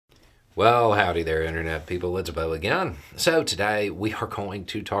Well, howdy there, Internet people. It's Bo again. So, today we are going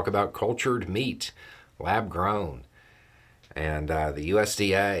to talk about cultured meat, lab grown, and the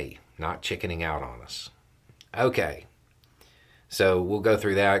USDA not chickening out on us. Okay, so we'll go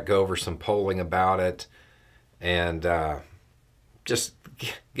through that, go over some polling about it, and just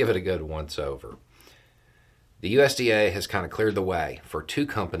give it a good once over. The USDA has kind of cleared the way for two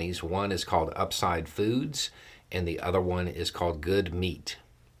companies. One is called Upside Foods, and the other one is called Good Meat,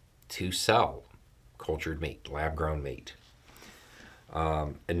 to sell cultured meat, lab grown meat.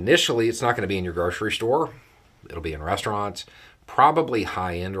 Initially, it's not going to be in your grocery store, it'll be in restaurants, probably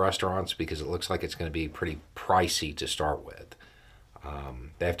high end restaurants because it looks like it's going to be pretty pricey to start with.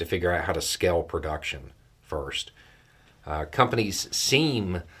 They have to figure out how to scale production first. Companies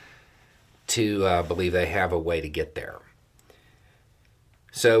seem to believe they have a way to get there.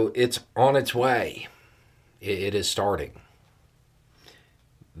 So it's on its way. It is starting.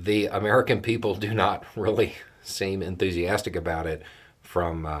 The American people do not really seem enthusiastic about it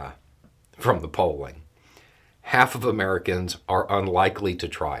from the polling. Half of Americans are unlikely to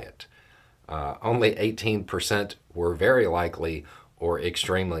try it. Only 18% were very likely or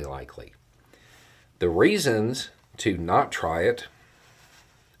extremely likely. The reasons to not try it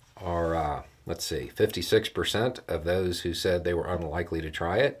are, 56% of those who said they were unlikely to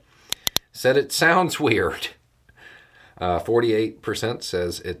try it said it sounds weird. 48%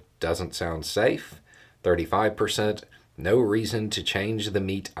 says it doesn't sound safe. 35% no reason to change the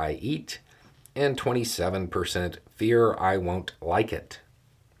meat I eat. And 27% fear I won't like it.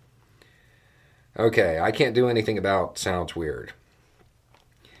 Okay, I can't do anything about sounds weird.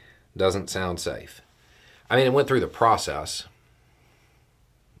 Doesn't sound safe. I mean, it went through the process.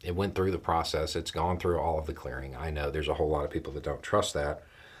 It's gone through all of the clearing. I know there's a whole lot of people that don't trust that.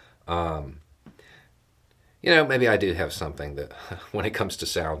 Maybe I do have something that, when it comes to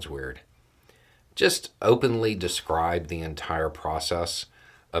sounds weird, just openly describe the entire process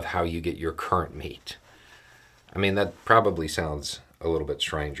of how you get your current meat. I mean, that probably sounds a little bit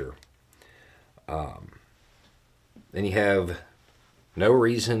stranger. Then you have no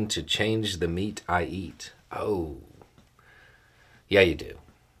reason to change the meat I eat. Oh, yeah, you do.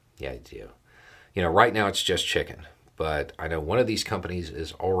 Yeah, you do. Right now it's just chicken. But I know one of these companies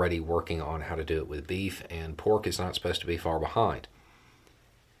is already working on how to do it with beef, and pork is not supposed to be far behind.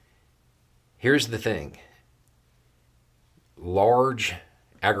 Here's the thing. Large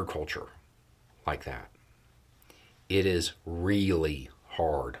agriculture like that, it is really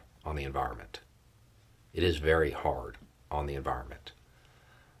hard on the environment. It is very hard on the environment.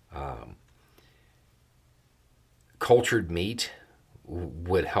 Cultured meat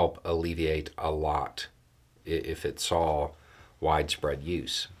would help alleviate a lot if it saw widespread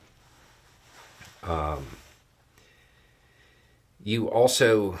use. You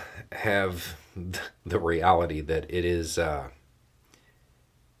also have the reality that it is,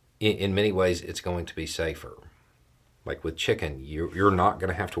 in many ways, it's going to be safer. Like with chicken, you're not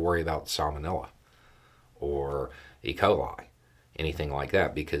going to have to worry about salmonella or E. coli, anything like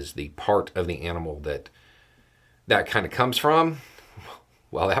that, because the part of the animal that kind of comes from,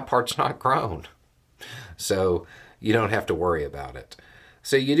 well, that part's not grown. So you don't have to worry about it.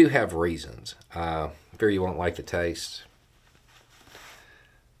 So you do have reasons. Fear you won't like the taste.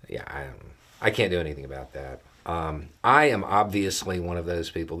 Yeah, I can't do anything about that. I am obviously one of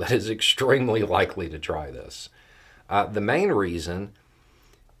those people that is extremely likely to try this. The main reason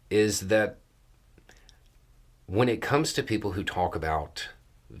is that when it comes to people who talk about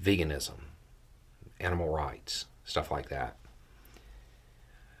veganism, animal rights, stuff like that,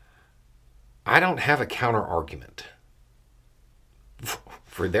 I don't have a counter argument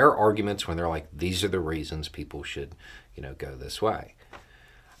for their arguments when they're like, these are the reasons people should, go this way.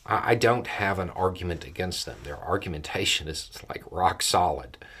 I don't have an argument against them. Their argumentation is like rock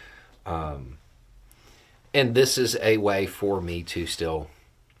solid. And this is a way for me to still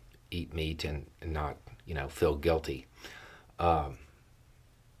eat meat and not, feel guilty.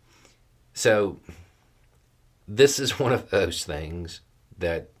 So this is one of those things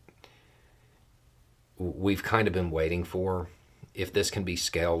that we've kind of been waiting for. If this can be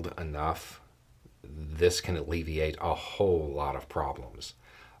scaled enough, this can alleviate a whole lot of problems.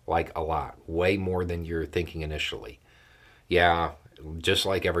 Like a lot. Way more than you're thinking initially. Yeah, just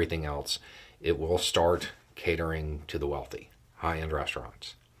like everything else, it will start catering to the wealthy, high-end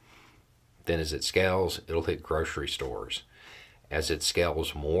restaurants. Then as it scales, it'll hit grocery stores. As it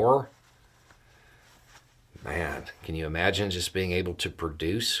scales more, man, can you imagine just being able to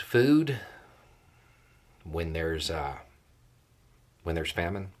produce food when there's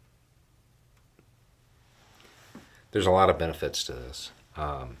famine? There's a lot of benefits to this.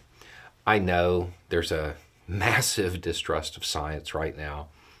 I know there's a massive distrust of science right now,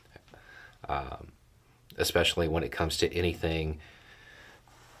 especially when it comes to anything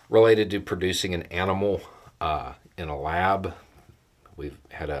related to producing an animal in a lab. We've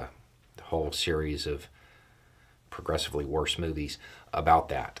had a whole series of progressively worse movies about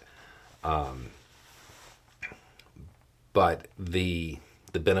that. But the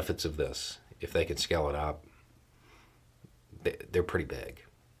benefits of this, if they can scale it up, they're pretty big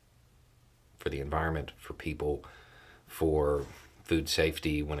for the environment, for people, for food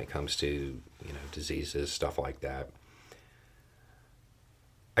safety when it comes to diseases, stuff like that.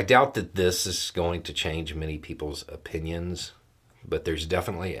 I doubt that this is going to change many people's opinions, but there's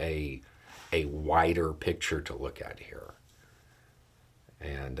definitely a wider picture to look at here.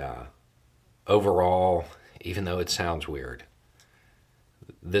 And overall, even though it sounds weird,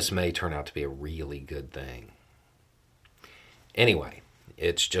 this may turn out to be a really good thing. Anyway,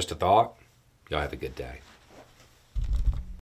 it's just a thought. Y'all have a good day.